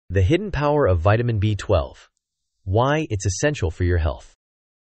The hidden power of vitamin B12. Why it's essential for your health.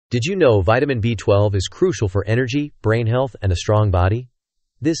 Did you know vitamin B12 is crucial for energy, brain health, and a strong body?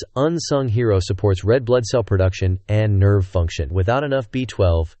 This unsung hero supports red blood cell production and nerve function. Without enough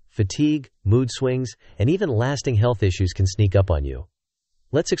B12, fatigue, mood swings, and even lasting health issues can sneak up on you.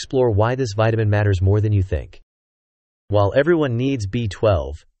 Let's explore why this vitamin matters more than you think. While everyone needs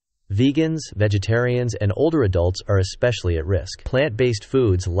B12, vegans, vegetarians, and older adults are especially at risk. Plant-based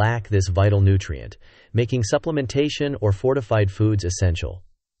foods lack this vital nutrient, making supplementation or fortified foods essential.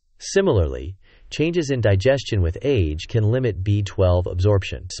 Similarly, changes in digestion with age can limit B12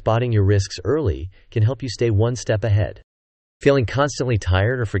 absorption. Spotting your risks early can help you stay one step ahead. Feeling constantly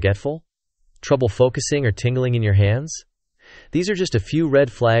tired or forgetful? Trouble focusing or tingling in your hands? These are just a few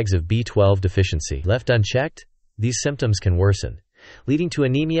red flags of B12 deficiency. Left unchecked, these symptoms can worsen, leading to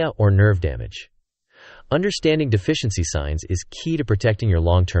anemia or nerve damage. Understanding deficiency signs is key to protecting your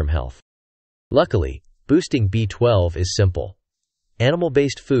long-term health. Luckily, boosting B12 is simple.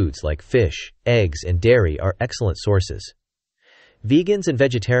 Animal-based foods like fish, eggs, and dairy are excellent sources. Vegans and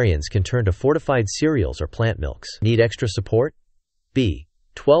vegetarians can turn to fortified cereals or plant milks. Need extra support?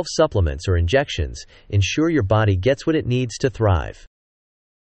 B12 supplements or injections ensure your body gets what it needs to thrive.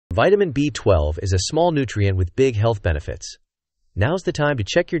 Vitamin B12 is a small nutrient with big health benefits. Now's the time to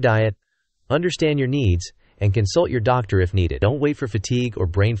check your diet, understand your needs, and consult your doctor if needed. Don't wait for fatigue or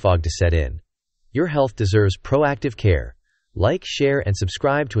brain fog to set in. Your health deserves proactive care. Like, share, and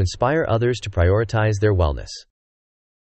subscribe to inspire others to prioritize their wellness.